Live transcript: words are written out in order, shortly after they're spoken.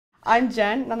I'm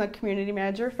Jen, and I'm the Community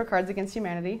Manager for Cards Against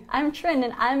Humanity. I'm Trin,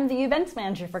 and I'm the Events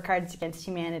Manager for Cards Against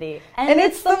Humanity. And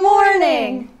it's the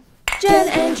morning! Jenn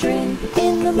and Trin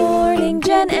in the morning.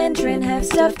 Jenn and Trin have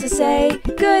stuff to say.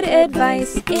 Good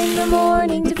advice in the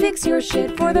morning to fix your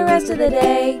shit for the rest of the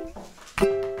day.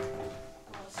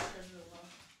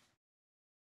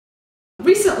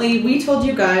 Recently, we told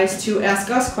you guys to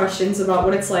ask us questions about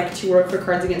what it's like to work for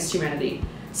Cards Against Humanity.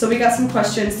 So we got some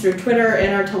questions through Twitter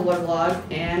and our Tumblr blog,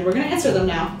 and we're going to answer them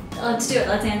now. Let's do it.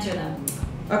 Let's answer them.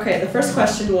 Okay, the first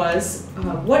question was,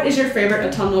 what is your favorite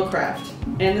autumnal craft?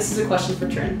 And this is a question for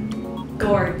Trin.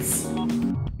 Gourds.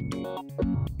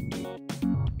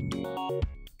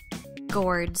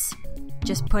 Gourds.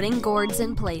 Just putting gourds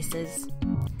in places.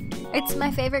 It's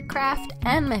my favorite craft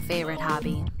and my favorite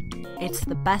hobby. It's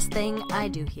the best thing I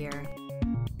do here.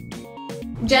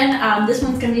 Jen, this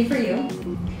one's going to be for you.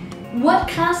 What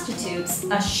constitutes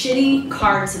a shitty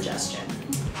card suggestion?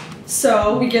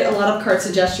 So we get a lot of card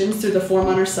suggestions through the form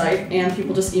on our site, and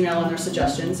people just email in their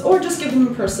suggestions, or just give them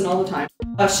in person all the time.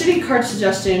 A shitty card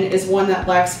suggestion is one that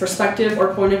lacks perspective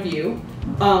or point of view.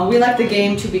 We like the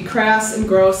game to be crass and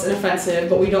gross and offensive,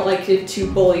 but we don't like it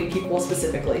to bully people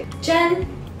specifically. Jen,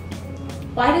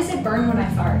 why does it burn when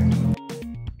I fart?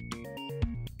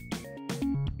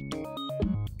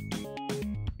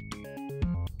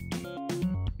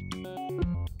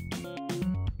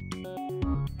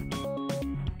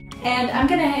 And I'm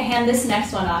gonna hand this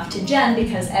next one off to Jen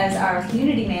because as our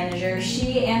community manager,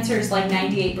 she answers like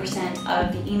 98%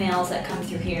 of the emails that come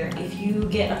through here. If you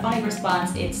get a funny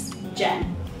response, it's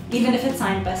Jen, even if it's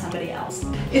signed by somebody else.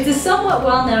 It's a somewhat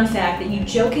well-known fact that you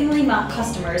jokingly mock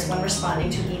customers when responding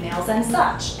to emails and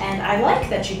such. And I like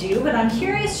that you do, but I'm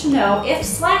curious to know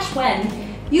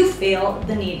if/when you feel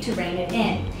the need to rein it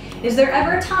in. Is there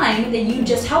ever a time that you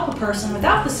just help a person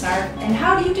without the snark, and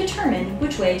how do you determine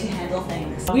which way to handle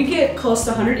things? We get close to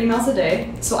 100 emails a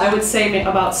day, so I would say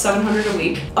about 700 a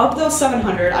week. Of those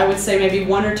 700, I would say maybe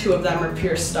 1 or 2 of them are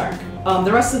pure snark.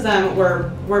 The rest of them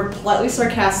we're politely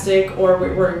sarcastic or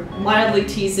we're mildly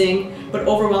teasing, but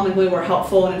overwhelmingly we're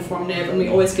helpful and informative, and we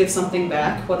always give something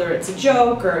back, whether it's a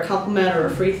joke or a compliment or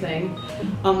a free thing.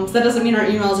 So that doesn't mean our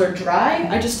emails are dry.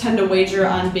 I just tend to wager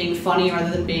on being funny rather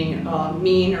than being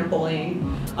mean or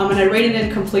bullying. And I rate it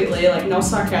in completely, like no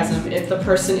sarcasm, if the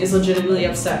person is legitimately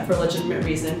upset for a legitimate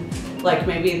reason. Like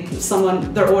maybe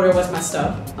their order was messed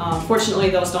up.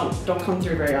 Fortunately, those don't come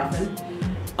through very often.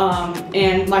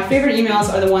 And my favorite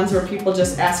emails are the ones where people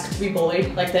just ask to be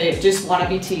bullied, like they just want to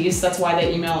be teased, that's why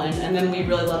they email in, and then we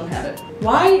really let them have it.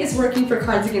 Why is working for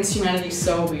Cards Against Humanity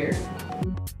so weird?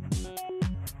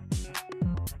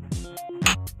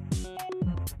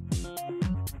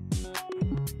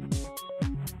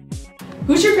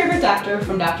 Who's your favorite doctor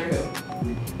from Doctor Who?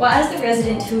 Well, as the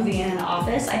resident Whovian in the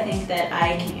office, I think that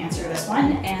I can answer this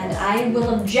one, and I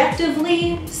will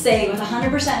objectively say with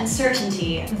 100%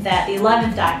 certainty that the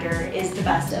 11th Doctor is the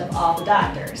best of all the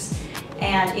Doctors.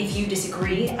 And if you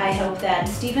disagree, I hope that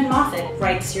Stephen Moffat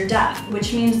writes your death,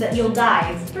 which means that you'll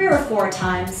die 3 or 4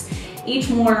 times, each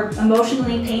more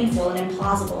emotionally painful and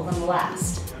implausible than the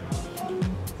last.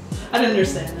 I didn't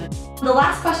understand that. The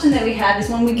last question that we have is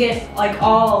one we get like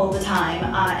all the time,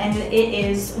 and it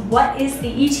is, what is the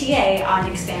ETA on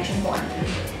expansion 4?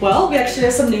 Well, we actually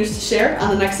have some news to share on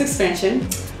the next expansion.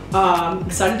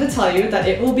 Excited to tell you that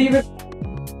it will be yeah,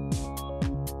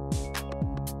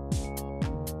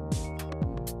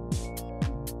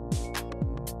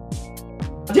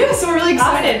 so we're really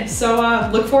excited. So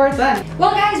look forward then.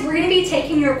 Well guys, we're going to be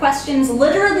taking your questions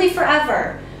literally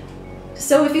forever.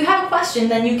 So if you have a question,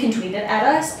 then you can tweet it at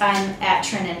us. I'm at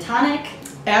Trin and Tonic.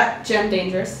 At Jen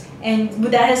Dangerous. And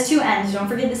that has 2 N's. Don't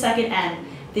forget the second N.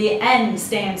 The N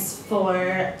stands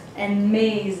for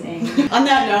amazing. On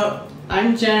that note,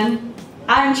 I'm Jen.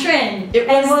 I'm Trin. It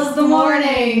was the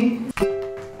morning.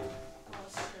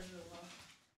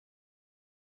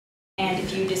 And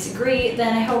if you disagree,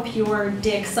 then I hope your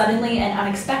dick suddenly and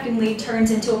unexpectedly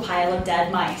turns into a pile of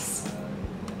dead mice.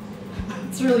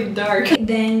 It's really dark.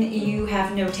 Then you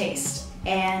have no taste,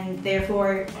 and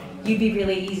therefore you'd be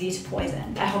really easy to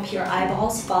poison. I hope your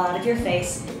eyeballs fall out of your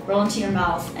face, roll into your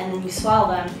mouth, and then you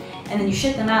swallow them, and then you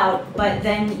shit them out, but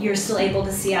then you're still able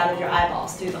to see out of your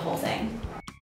eyeballs through the whole thing.